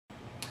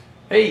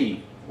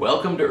Hey,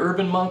 welcome to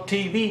Urban Monk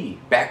TV,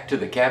 back to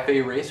the cafe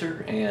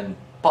racer and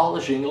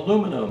polishing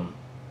aluminum.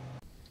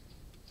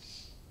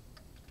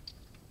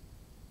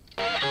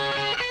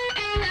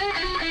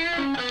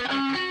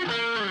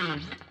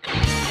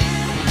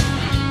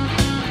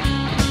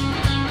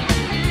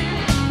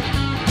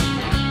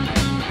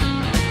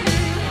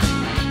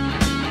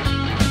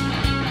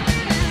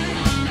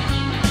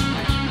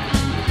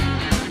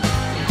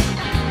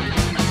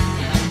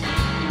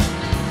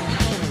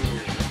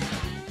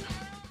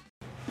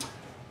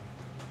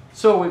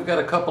 So we've got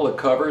a couple of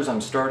covers.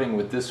 I'm starting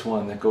with this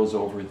one that goes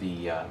over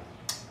the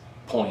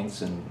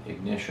points and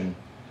ignition,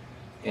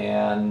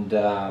 and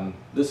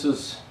this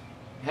has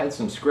had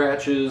some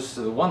scratches.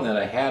 The one that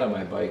I had on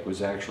my bike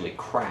was actually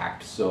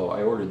cracked, so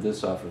I ordered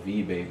this off of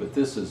eBay, but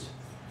this has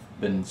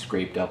been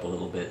scraped up a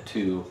little bit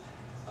too.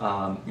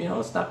 You know,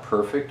 it's not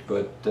perfect,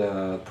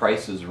 but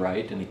price is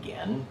right, and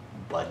again,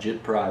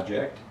 budget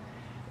project.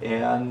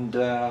 And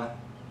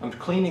I'm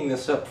cleaning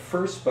this up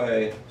first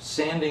by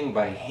sanding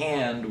by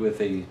hand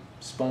with a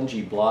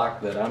spongy block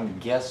that I'm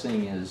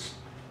guessing is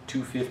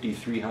 250,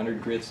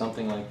 300 grit,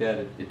 something like that.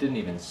 It didn't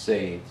even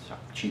say. It's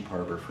cheap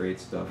Harbor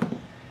Freight stuff.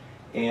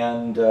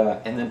 And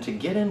then to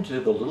get into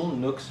the little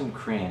nooks and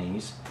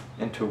crannies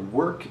and to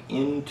work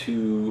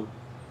into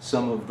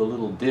some of the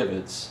little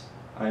divots,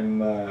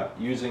 I'm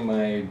using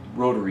my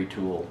rotary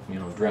tool, you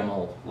know,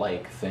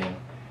 Dremel-like thing.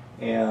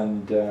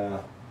 And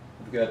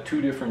I've got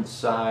two different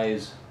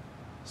size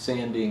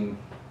sanding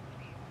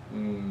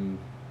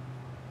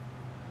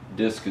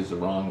disc is the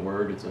wrong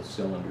word, it's a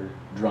cylinder,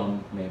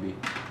 drum maybe,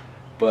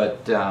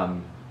 but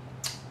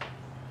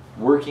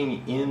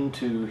working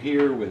into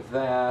here with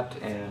that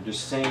and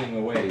just sanding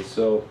away.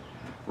 So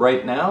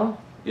right now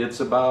it's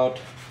about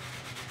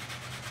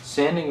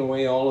sanding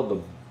away all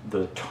of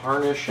the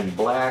tarnish and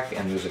black,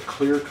 and there's a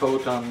clear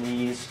coat on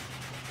these,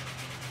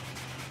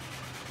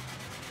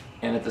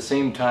 and at the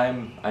same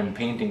time I'm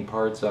painting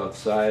parts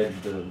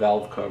outside, the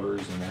valve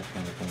covers and that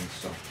kind of thing.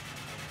 So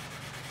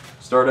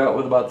start out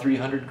with about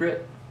 300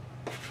 grit.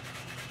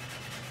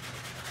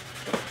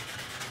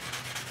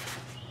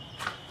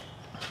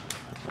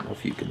 I don't know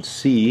if you can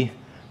see,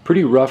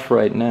 pretty rough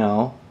right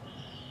now,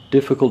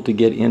 difficult to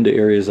get into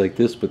areas like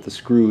this, but the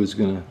screw is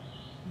going to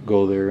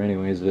go there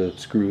anyways, the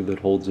screw that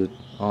holds it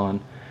on.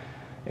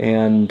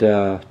 And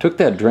took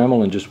that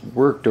Dremel and just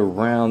worked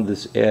around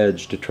this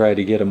edge to try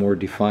to get a more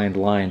defined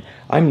line.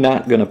 I'm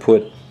not going to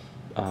put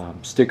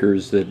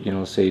stickers that, you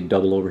know, say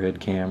double overhead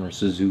cam or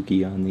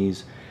Suzuki on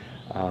these.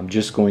 I'm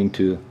just going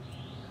to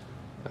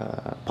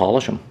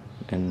polish them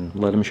and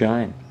let them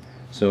shine.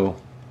 So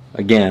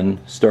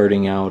again,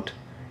 starting out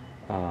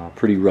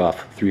pretty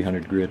rough,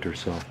 300 grit or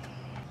so.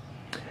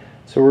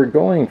 So we're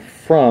going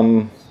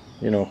from,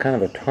 you know, kind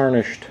of a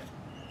tarnished,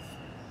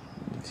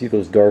 see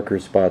those darker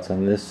spots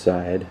on this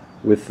side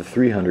with the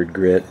 300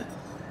 grit,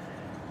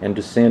 and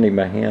just sanding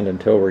by hand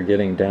until we're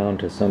getting down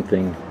to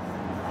something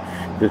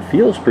that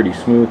feels pretty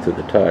smooth to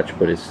the touch,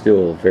 but it's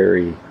still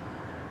very,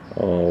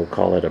 oh,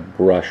 call it a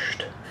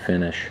brushed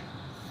finish.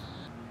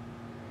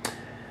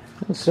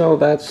 And so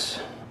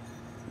that's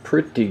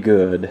pretty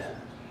good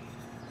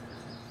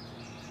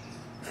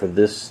for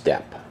this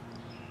step.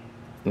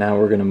 Now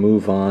we're going to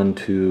move on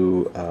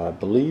to, I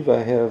believe I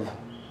have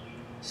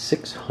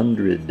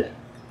 600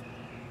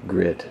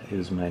 grit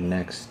is my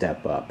next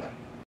step up.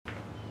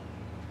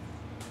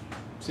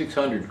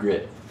 600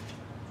 grit.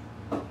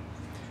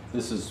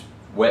 This is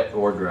wet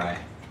or dry.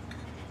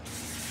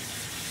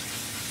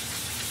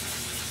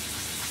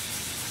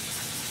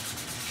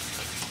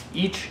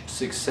 Each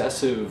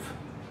successive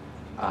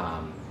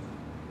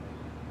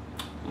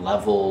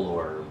level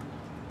or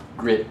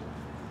grit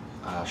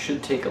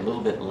should take a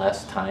little bit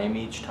less time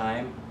each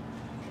time.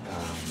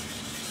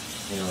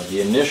 You know,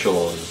 the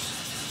initial is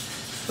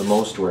the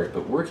most work,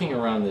 but working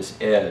around this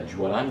edge,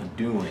 what I'm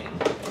doing,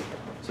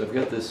 so I've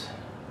got this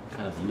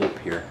kind of lip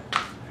here.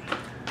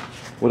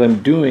 What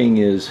I'm doing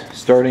is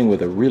starting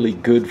with a really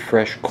good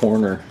fresh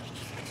corner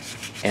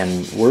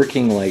and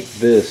working like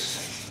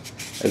this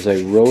as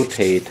I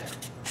rotate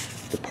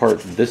the part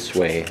this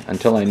way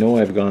until I know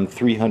I've gone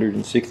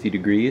 360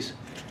 degrees.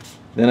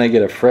 Then I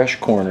get a fresh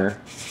corner,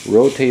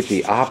 rotate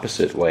the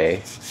opposite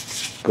way,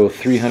 go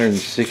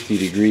 360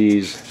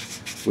 degrees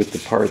with the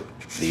part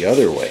the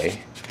other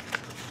way,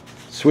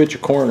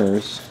 switch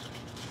corners,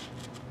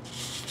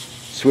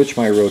 switch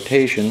my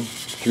rotation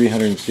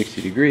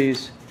 360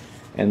 degrees,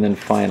 and then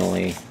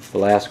finally the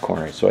last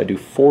corner. So I do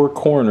 4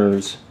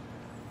 corners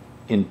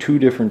in 2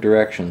 different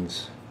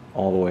directions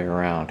all the way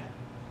around,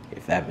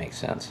 if that makes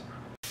sense.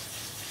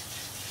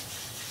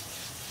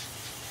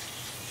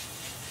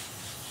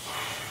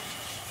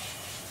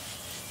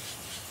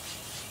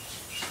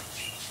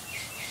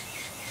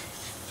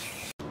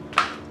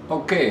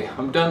 Okay,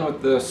 I'm done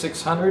with the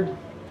 600.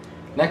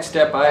 Next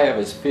step I have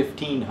is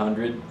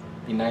 1500.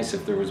 Be nice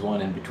if there was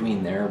one in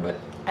between there, but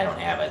I don't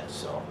have it,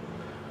 so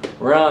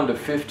we're on to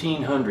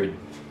 1500.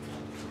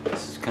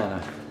 This is kind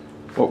of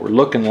what we're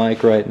looking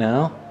like right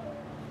now.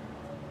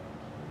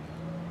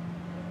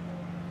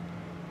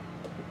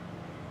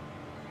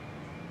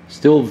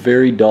 Still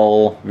very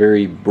dull,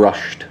 very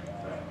brushed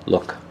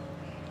look.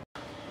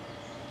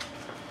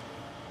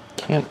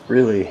 Can't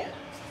really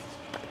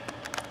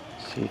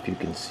see if you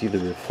can see the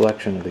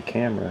reflection of the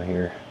camera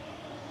here.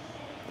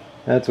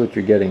 That's what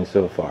you're getting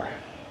so far.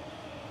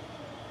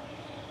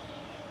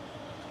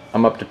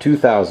 I'm up to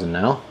 2000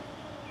 now.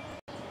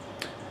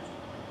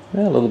 A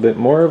little bit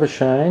more of a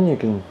shine, you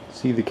can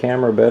see the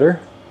camera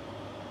better.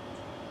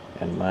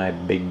 And my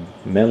big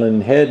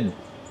melon head.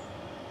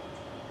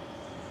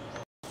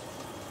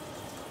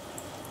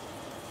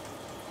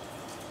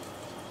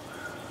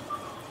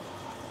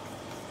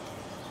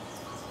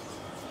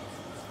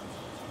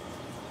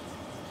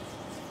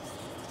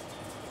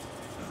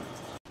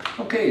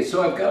 Okay,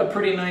 so I've got a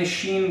pretty nice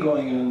sheen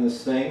going on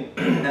this thing,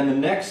 and the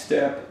next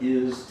step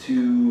is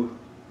to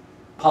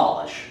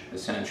polish,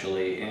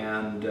 essentially.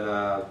 And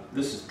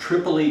this is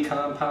Tripoli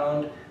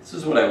compound. This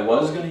is what I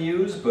was going to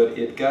use, but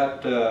it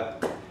got a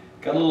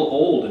little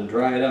old and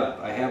dried up.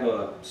 I have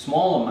a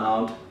small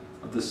amount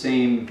of the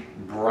same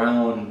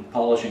brown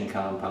polishing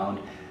compound.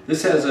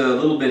 This has a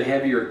little bit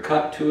heavier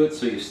cut to it,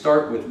 so you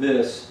start with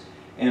this,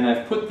 and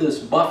I've put this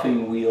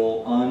buffing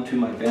wheel onto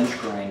my bench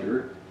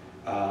grinder.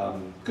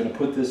 Going to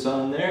put this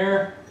on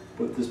there,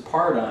 put this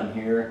part on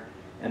here,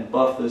 and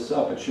buff this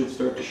up. It should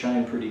start to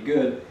shine pretty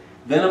good.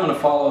 Then I'm going to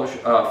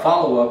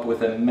follow up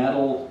with a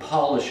metal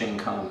polishing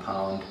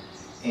compound,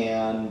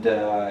 and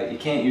you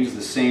can't use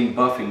the same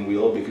buffing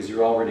wheel because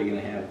you're already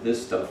going to have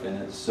this stuff in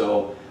it.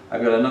 So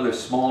I've got another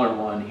smaller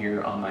one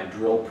here on my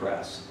drill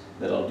press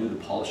that I'll do the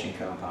polishing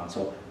compound.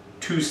 So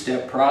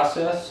two-step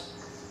process,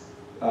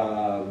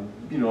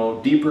 you know,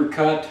 deeper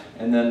cut,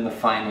 and then the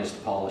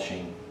finest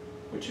polishing,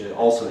 which it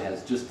also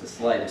has just the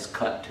slightest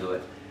cut to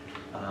it.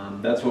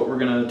 That's what we're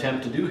going to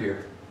attempt to do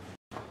here.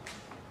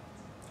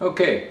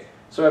 Okay,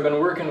 so I've been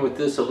working with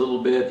this a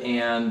little bit,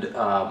 and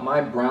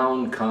my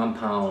brown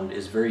compound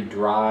is very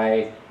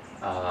dry.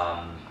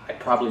 I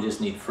probably just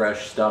need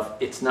fresh stuff.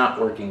 It's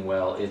not working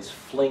well. It's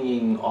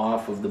flinging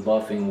off of the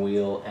buffing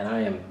wheel, and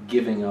I am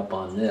giving up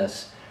on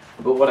this.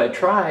 But what I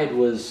tried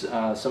was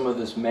some of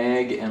this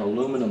mag and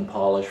aluminum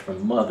polish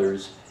from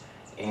Mother's,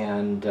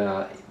 and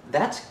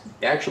that's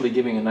actually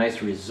giving a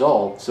nice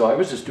result. So I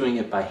was just doing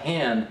it by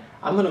hand.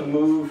 I'm going to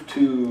move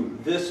to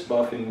this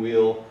buffing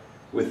wheel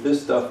with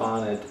this stuff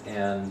on it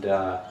and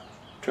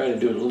try to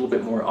do it a little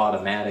bit more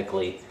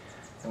automatically,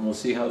 and we'll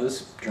see how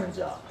this turns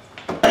out.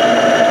 It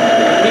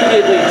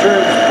immediately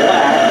turns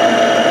black.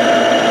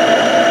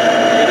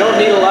 You don't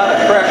need a lot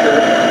of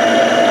pressure.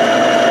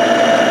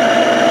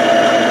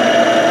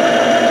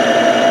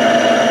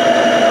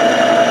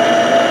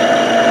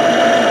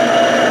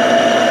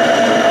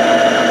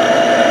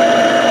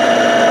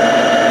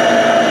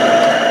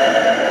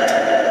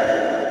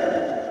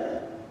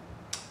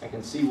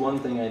 See, one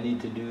thing I need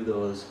to do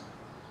though is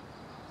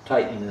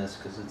tighten this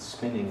because it's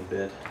spinning a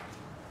bit,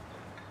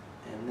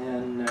 and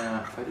then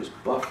if I just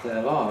buff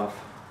that off,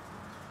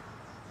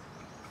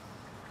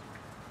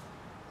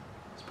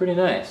 it's pretty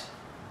nice.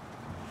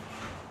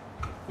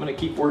 I'm going to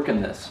keep working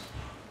this.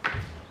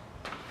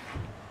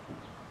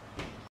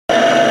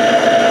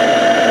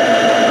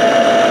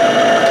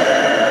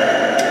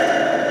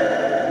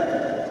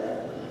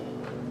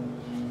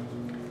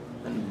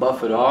 And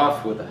buff it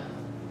off with a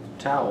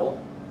towel.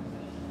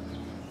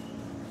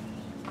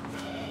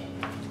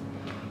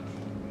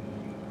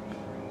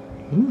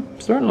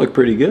 Starting to look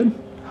pretty good.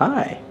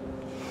 Hi.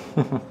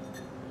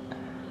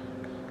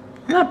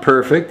 Not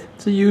perfect.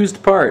 It's a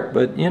used part,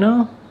 but you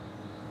know,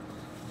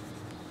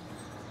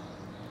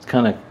 it's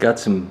kind of got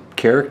some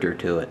character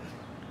to it.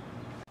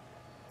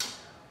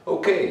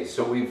 Okay,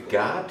 so we've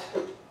got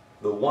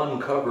the one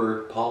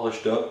cover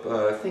polished up.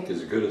 I think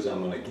as good as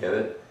I'm going to get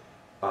it.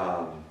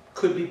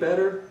 Could be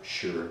better?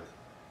 Sure.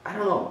 I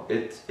don't know.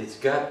 It's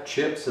got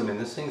chips. I mean,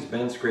 this thing's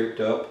been scraped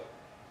up.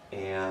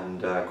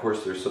 And of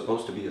course there's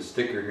supposed to be a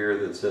sticker here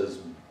that says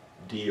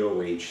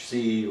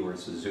DOHC or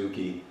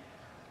Suzuki.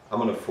 I'm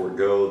going to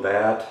forego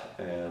that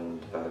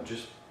and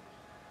just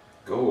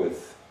go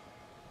with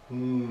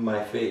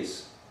my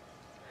face.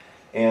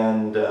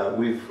 And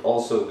we've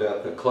also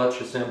got the clutch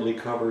assembly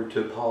cover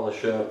to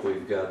polish up,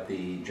 we've got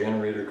the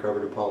generator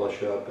cover to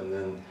polish up, and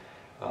then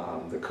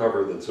the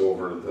cover that's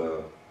over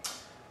the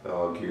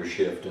gear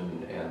shift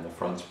and the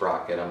front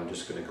sprocket. I'm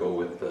just going to go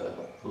with the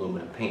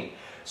aluminum paint.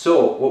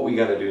 So what we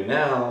got to do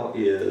now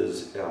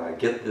is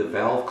get the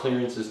valve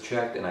clearances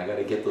checked, and I got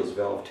to get those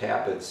valve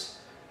tappets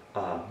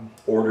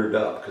ordered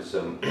up because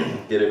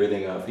get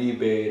everything off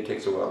eBay. It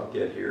takes a while to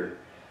get here.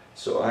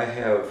 So I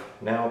have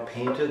now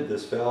painted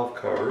this valve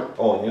cover.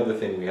 Oh, and the other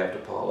thing we have to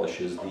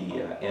polish is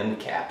the end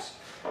caps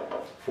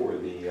for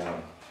the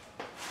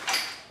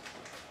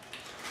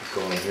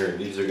going here.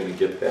 These are going to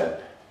get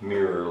that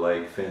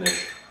mirror-like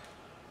finish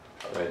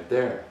right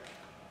there.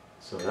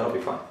 So that'll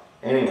be fine.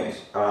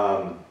 Anyways,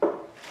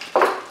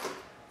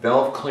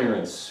 valve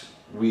clearance.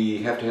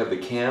 We have to have the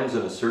cams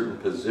in a certain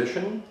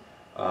position,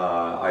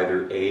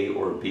 either A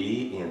or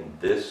B in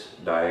this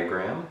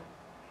diagram.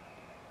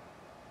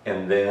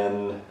 And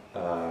then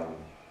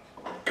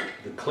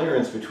the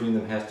clearance between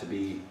them has to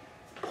be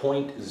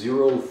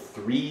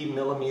 0.03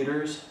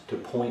 millimeters to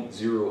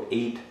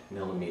 0.08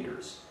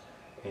 millimeters.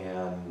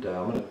 And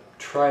I'm going to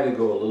try to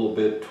go a little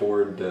bit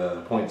toward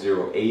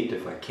 0.08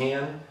 if I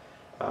can.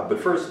 But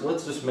first,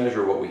 let's just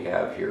measure what we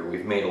have here.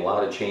 We've made a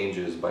lot of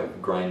changes by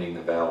grinding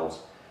the valves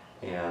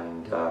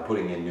and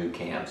putting in new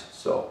cams.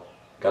 So,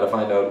 got to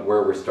find out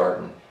where we're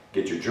starting.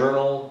 Get your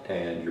journal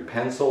and your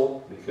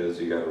pencil, because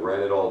you got to write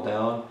it all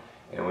down.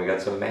 And we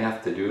got some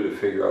math to do to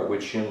figure out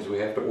which shims we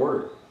have to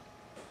order.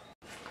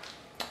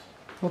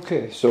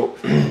 Okay, so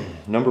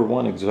number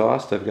one,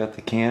 exhaust. I've got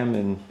the cam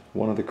in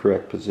one of the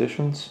correct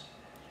positions.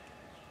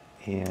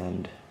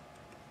 And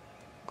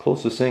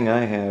closest thing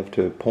I have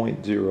to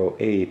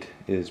 0.08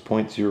 is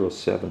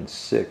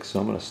 0.076, so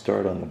I'm going to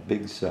start on the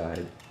big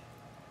side.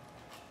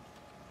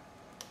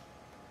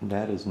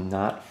 That is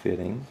not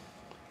fitting.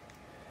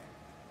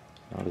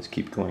 I'll just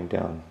keep going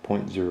down.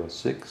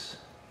 0.06.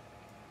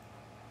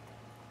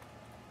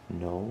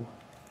 No.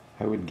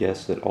 I would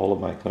guess that all of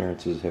my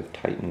clearances have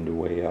tightened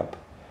way up,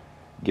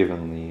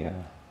 given the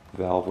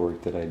valve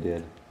work that I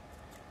did.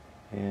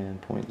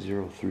 And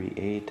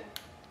 0.038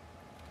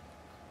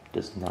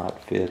 does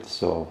not fit,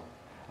 so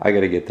I got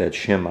to get that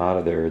shim out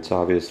of there. It's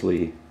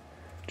obviously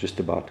just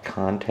about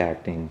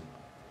contacting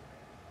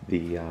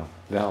the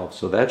valve,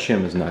 so that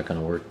shim is not going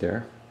to work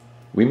there.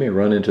 We may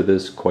run into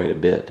this quite a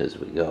bit as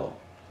we go.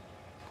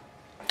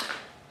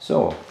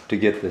 So to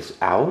get this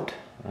out,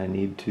 I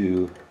need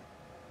to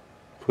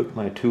put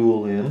my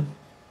tool in.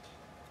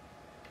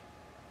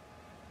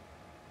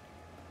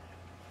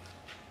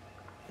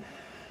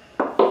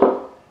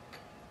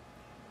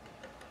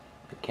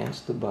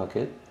 Against the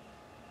bucket.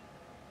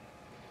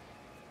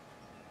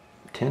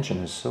 Tension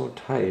is so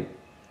tight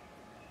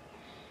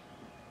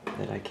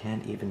that I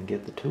can't even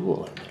get the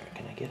tool in there.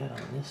 Can I get it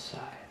on this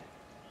side?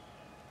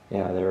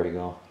 Yeah, there we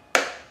go.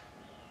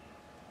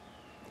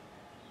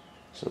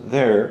 So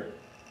there,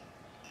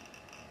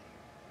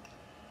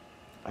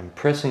 I'm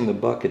pressing the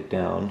bucket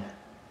down,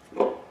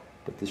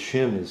 but the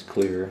shim is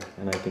clear,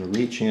 and I can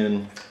reach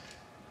in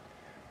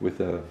with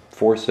a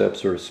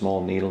forceps or a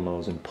small needle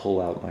nose and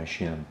pull out my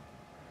shim.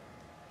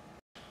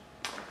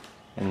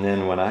 And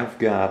then when I've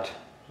got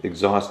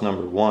exhaust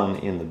number 1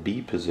 in the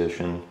B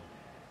position,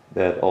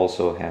 that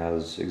also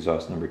has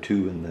exhaust number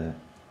 2 in the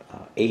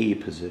A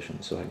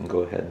position, so I can go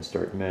ahead and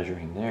start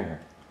measuring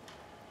there.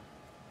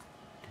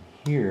 And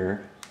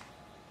here,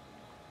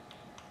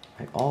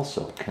 I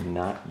also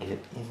cannot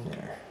get in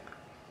there.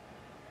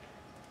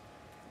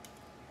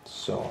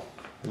 So,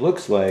 it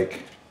looks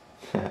like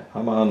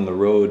I'm on the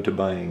road to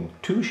buying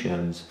 2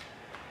 shims.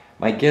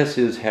 My guess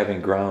is,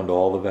 having ground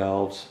all the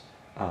valves,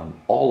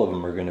 all of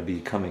them are going to be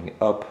coming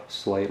up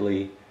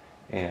slightly,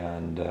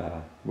 and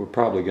we're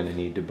probably going to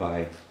need to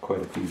buy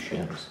quite a few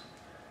shims.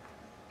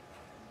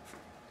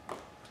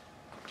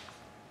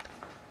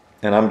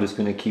 And I'm just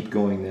going to keep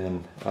going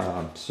then.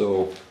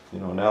 So, you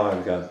know, now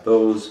I've got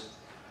those.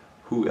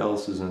 Who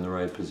else is in the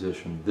right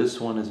position?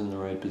 This one is in the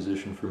right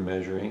position for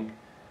measuring,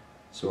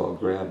 so I'll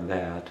grab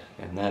that,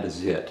 and that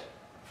is it.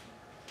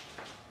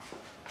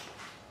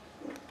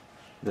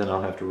 Then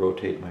I'll have to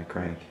rotate my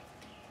crank.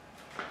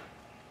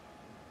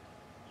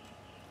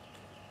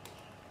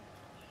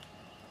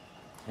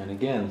 And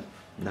again,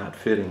 not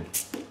fitting.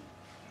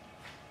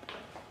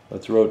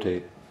 Let's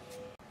rotate.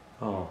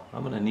 Oh,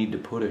 I'm going to need to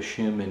put a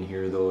shim in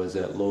here though as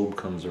that lobe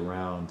comes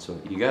around.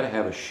 So you got to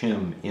have a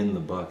shim in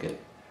the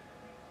bucket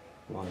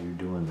while you're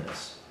doing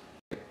this.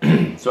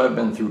 So I've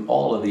been through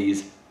all of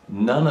these.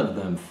 None of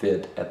them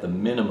fit at the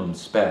minimum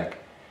spec.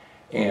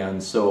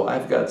 And so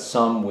I've got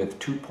some with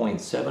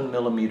 2.7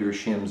 millimeter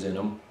shims in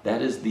them.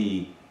 That is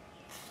the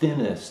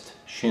thinnest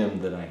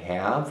shim that I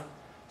have.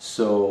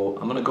 So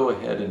I'm going to go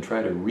ahead and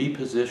try to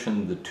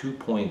reposition the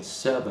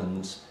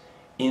 2.7s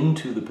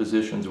into the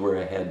positions where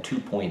I had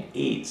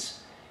 2.8s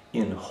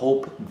in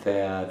hope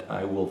that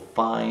I will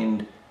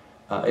find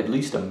at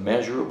least a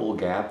measurable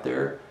gap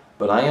there.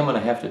 But I am going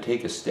to have to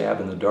take a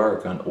stab in the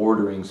dark on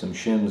ordering some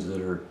shims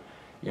that are,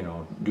 you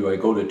know, do I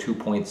go to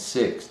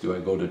 2.6? Do I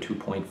go to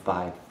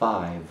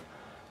 2.55?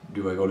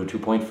 Do I go to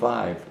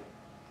 2.5?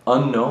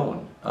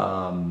 Unknown.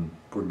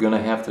 We're going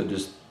to have to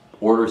just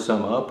order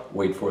some up,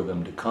 wait for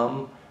them to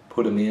come,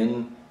 put them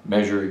in,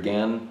 measure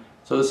again.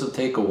 So this will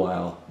take a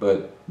while,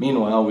 but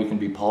meanwhile we can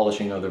be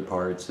polishing other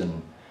parts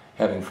and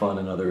having fun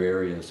in other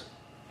areas.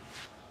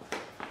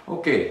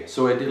 Okay,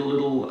 so I did a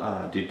little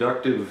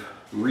deductive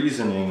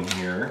reasoning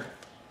here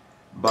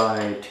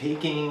by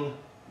taking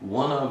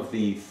one of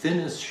the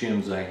thinnest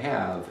shims I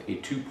have, a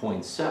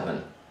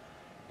 2.7,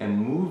 and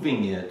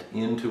moving it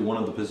into one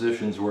of the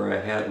positions where I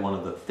had one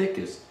of the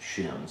thickest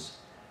shims.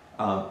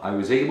 I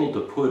was able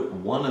to put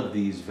one of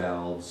these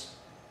valves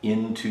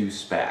into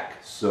spec.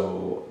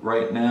 So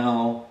right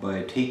now,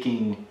 by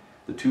taking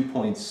the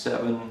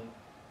 2.7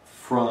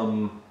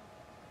 from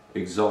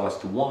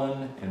exhaust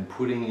 1 and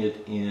putting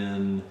it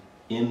in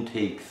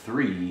intake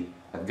 3,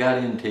 I've got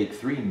intake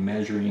 3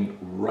 measuring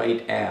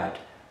right at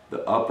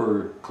the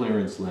upper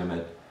clearance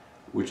limit,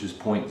 which is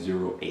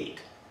 0.08.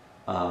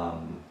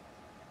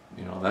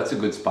 you know, that's a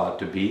good spot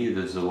to be.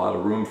 There's a lot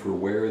of room for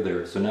wear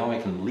there. So now I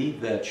can leave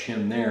that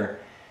shim there.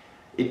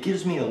 It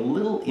gives me a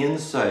little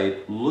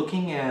insight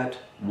looking at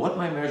what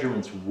my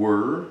measurements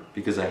were,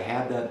 because I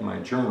had that in my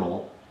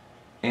journal,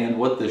 and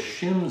what the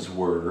shims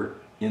were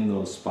in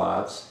those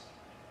spots,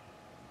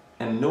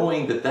 and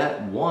knowing that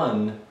that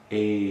won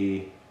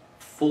a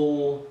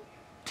full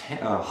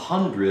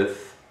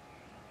hundredth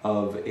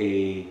of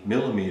a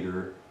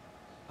millimeter,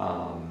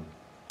 1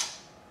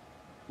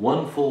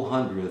 full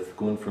hundredth,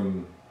 going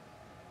from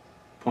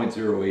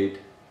 0.08,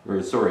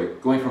 or sorry,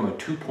 going from a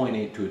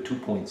 2.8 to a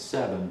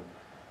 2.7,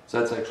 so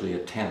that's actually a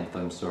tenth,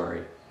 I'm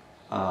sorry.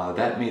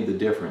 That made the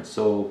difference.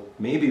 So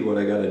maybe what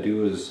I got to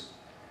do is,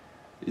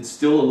 it's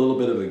still a little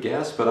bit of a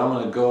guess, but I'm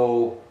going to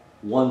go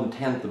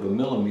 1/10 of a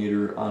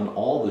millimeter on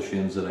all the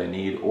shims that I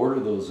need, order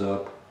those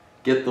up,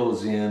 get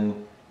those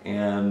in,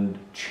 and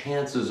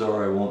chances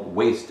are I won't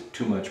waste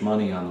too much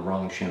money on the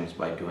wrong shims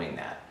by doing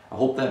that. I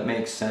hope that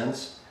makes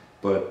sense,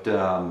 but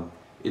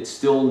it's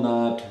still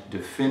not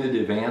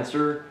definitive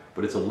answer,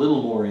 but it's a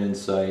little more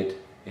insight,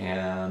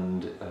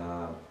 and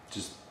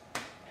just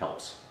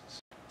helps.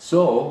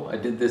 So I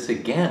did this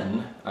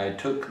again. I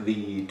took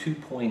the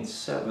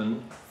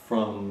 2.7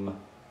 from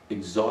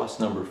exhaust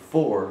number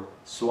 4,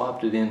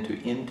 swapped it into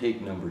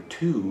intake number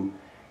 2,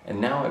 and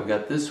now I've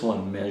got this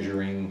one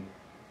measuring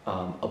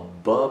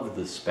above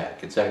the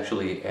spec. It's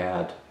actually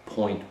at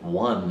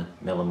 0.1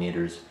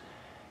 millimeters,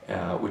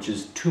 which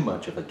is too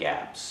much of a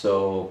gap.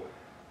 So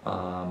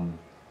I'm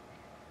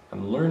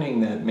learning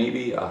that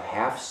maybe a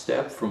half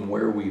step from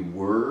where we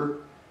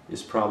were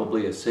is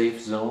probably a safe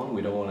zone.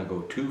 We don't want to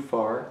go too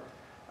far.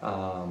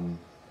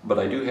 But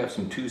I do have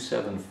some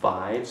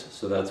 275s,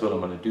 so that's what I'm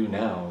going to do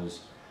now,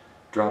 is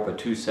drop a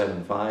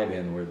 275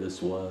 in where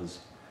this was,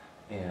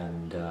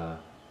 and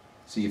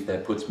see if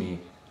that puts me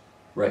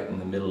right in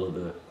the middle of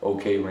the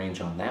okay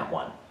range on that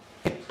one.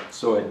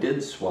 So I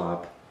did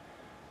swap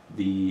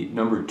the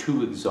number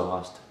 2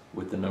 exhaust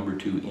with the number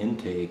 2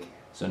 intake,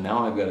 so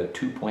now I've got a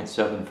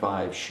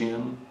 2.75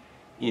 shim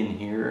in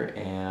here,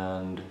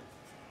 and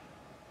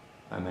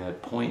I'm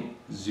at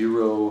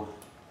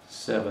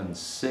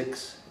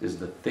 0.076 is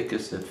the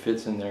thickest that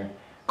fits in there.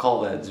 Call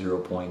that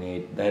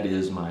 0.8. That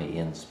is my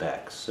in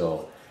spec.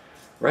 So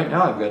right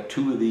now I've got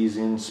 2 of these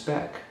in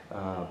spec,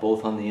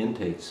 both on the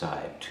intake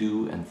side,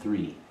 2 and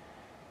 3.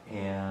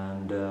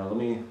 And let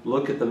me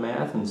look at the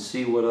math and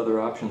see what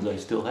other options I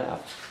still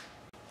have.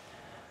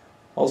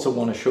 Also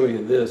want to show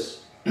you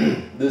this.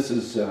 This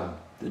is the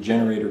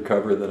generator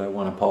cover that I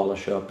want to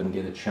polish up and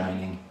get it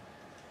shining.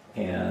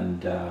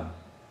 And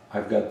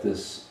I've got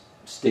this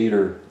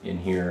stator in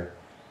here,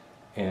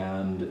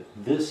 and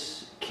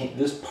this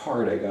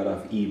part I got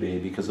off eBay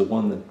because the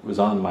one that was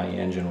on my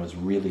engine was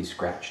really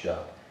scratched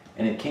up,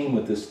 and it came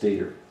with this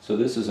stator. So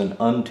this is an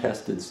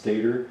untested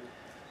stator.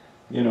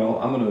 You know,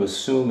 I'm going to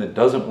assume it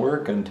doesn't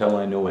work until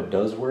I know it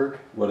does work.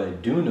 What I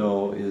do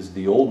know is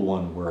the old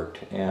one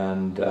worked,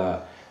 and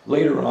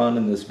later on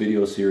in this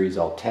video series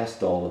I'll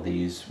test all of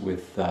these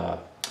with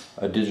a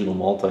digital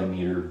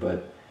multimeter,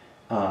 but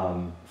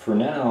for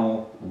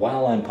now,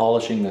 while I'm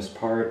polishing this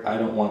part, I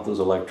don't want those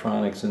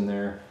electronics in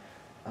there,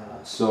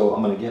 so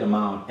I'm going to get them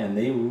out, and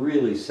they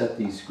really set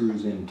these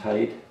screws in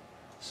tight,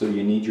 so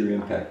you need your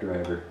impact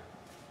driver.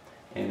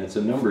 And it's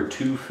a number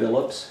 2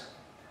 Phillips,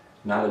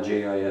 not a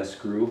JIS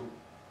screw.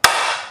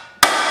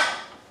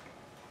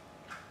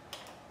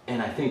 And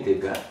I think they've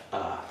got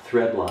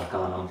thread lock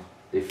on them.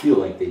 They feel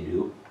like they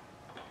do.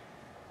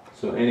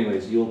 So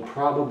anyways, you'll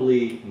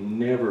probably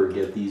never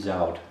get these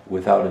out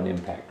without an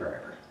impact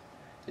driver,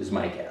 is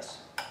my guess.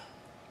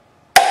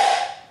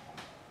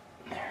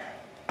 There.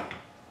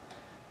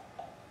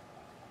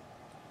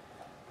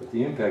 But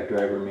the impact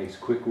driver makes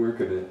quick work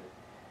of it.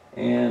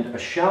 And a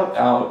shout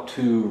out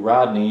to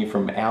Rodney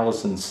from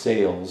Allison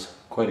Sales,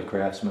 quite a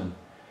craftsman.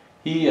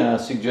 He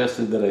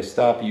suggested that I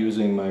stop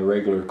using my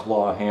regular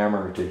claw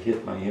hammer to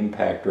hit my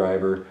impact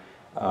driver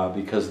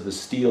because the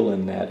steel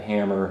in that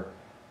hammer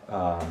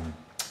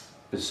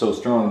is so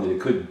strong that it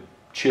could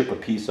chip a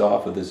piece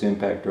off of this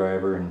impact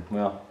driver and,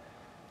 well,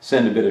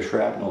 send a bit of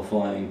shrapnel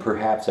flying,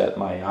 perhaps at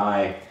my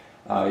eye.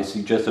 I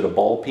suggested a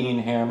ball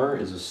peen hammer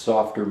is a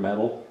softer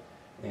metal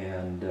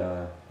and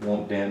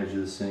won't damage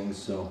this thing,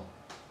 so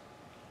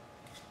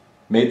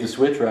made the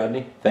switch,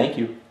 Rodney. Thank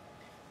you.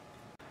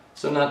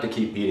 So not to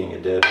keep beating a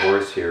dead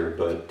horse here,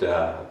 but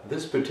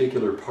this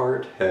particular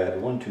part had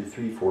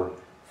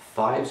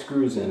 5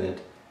 screws in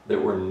it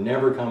that were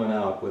never coming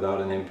out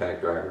without an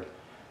impact driver.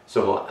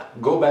 So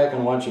go back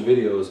and watch the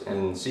videos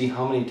and see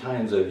how many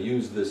times I've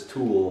used this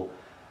tool.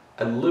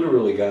 I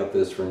literally got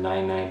this for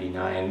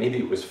 $9.99, maybe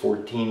it was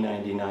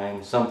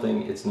 $14.99,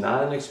 something. It's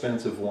not an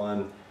expensive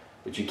one,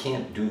 but you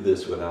can't do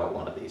this without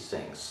one of these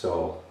things.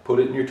 So put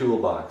it in your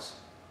toolbox.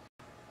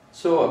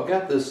 So I've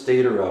got this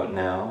stator out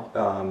now.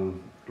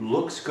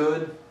 Looks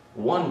good.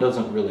 One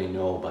doesn't really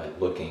know by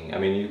looking. I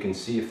mean, you can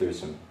see if there's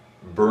some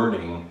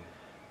burning.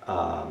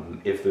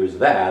 If there's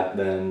that,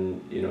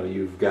 then you know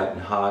you've gotten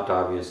hot,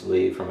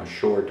 obviously, from a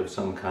short of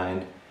some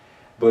kind.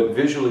 but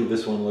visually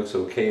this one looks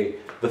okay.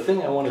 The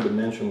thing I wanted to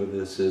mention with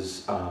this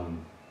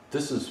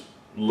is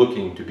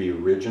looking to be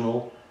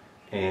original,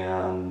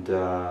 and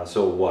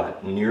so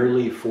what,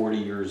 nearly 40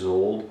 years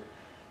old.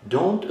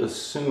 Don't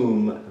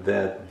assume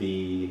that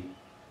the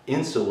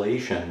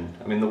insulation,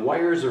 I mean the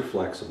wires are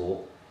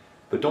flexible,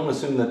 but don't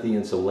assume that the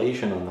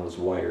insulation on those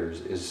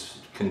wires is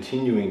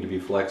continuing to be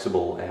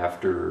flexible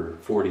after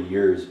 40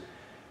 years.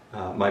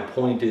 My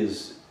point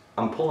is,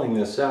 I'm pulling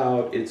this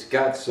out, it's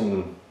got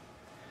some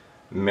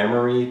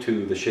memory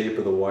to the shape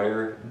of the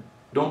wire.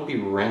 Don't be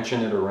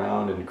wrenching it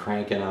around and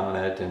cranking on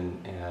it,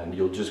 and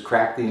you'll just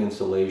crack the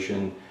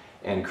insulation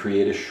and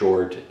create a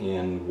short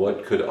in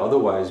what could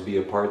otherwise be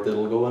a part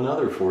that'll go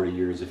another 40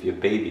 years if you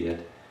baby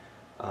it,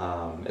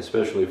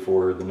 especially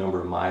for the number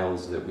of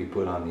miles that we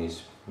put on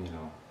these, you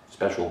know,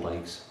 special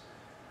bikes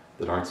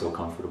that aren't so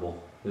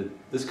comfortable.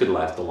 This could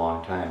last a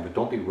long time, but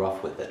don't be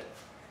rough with it.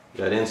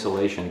 That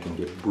insulation can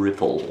get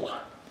brittle.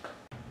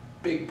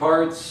 Big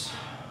parts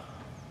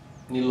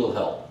need a little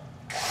help.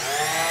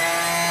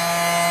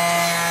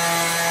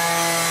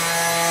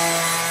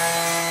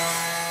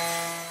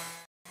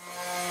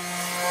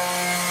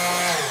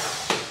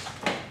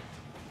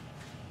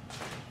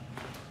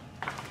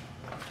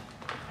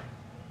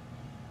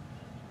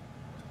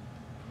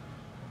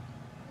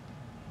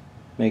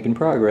 Making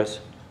progress.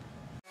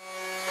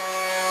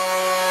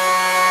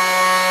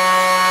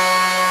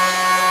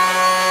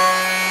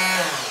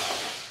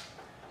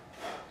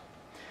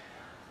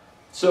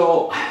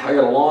 So I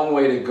got a long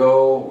way to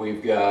go.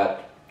 We've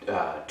got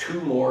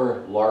 2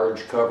 more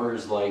large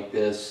covers like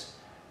this.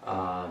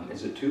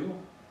 Is it 2?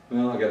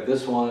 Well, I got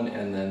this one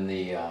and then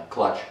the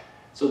clutch.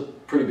 So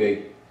pretty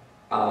big.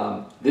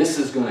 This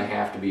is going to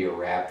have to be a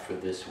wrap for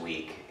this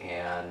week,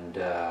 and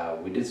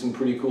we did some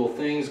pretty cool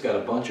things, got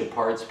a bunch of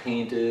parts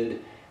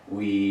painted,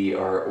 we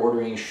are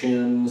ordering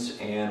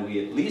shims, and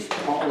we at least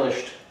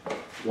polished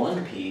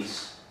one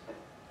piece,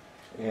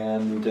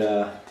 and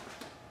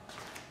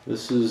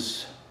this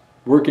is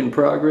work in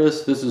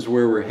progress. This is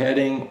where we're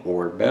heading,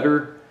 or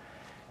better,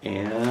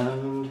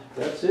 and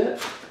that's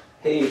it.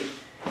 Hey,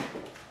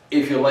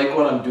 if you like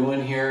what I'm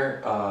doing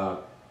here,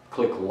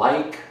 click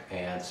like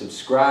and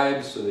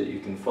subscribe so that you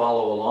can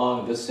follow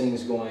along. This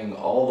thing's going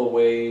all the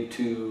way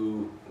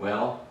to,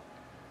 well,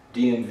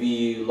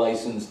 DMV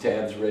license,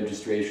 tabs,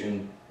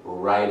 registration,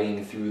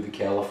 riding through the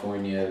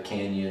California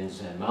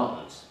canyons and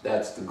mountains.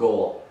 That's the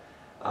goal.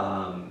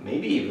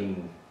 Maybe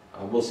even,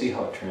 we'll see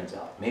how it turns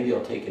out. Maybe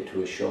I'll take it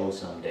to a show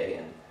someday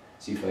and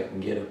see if I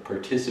can get a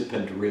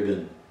participant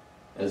ribbon,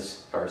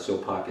 as are so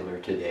popular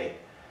today.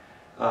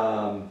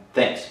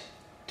 Thanks.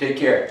 Take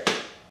care.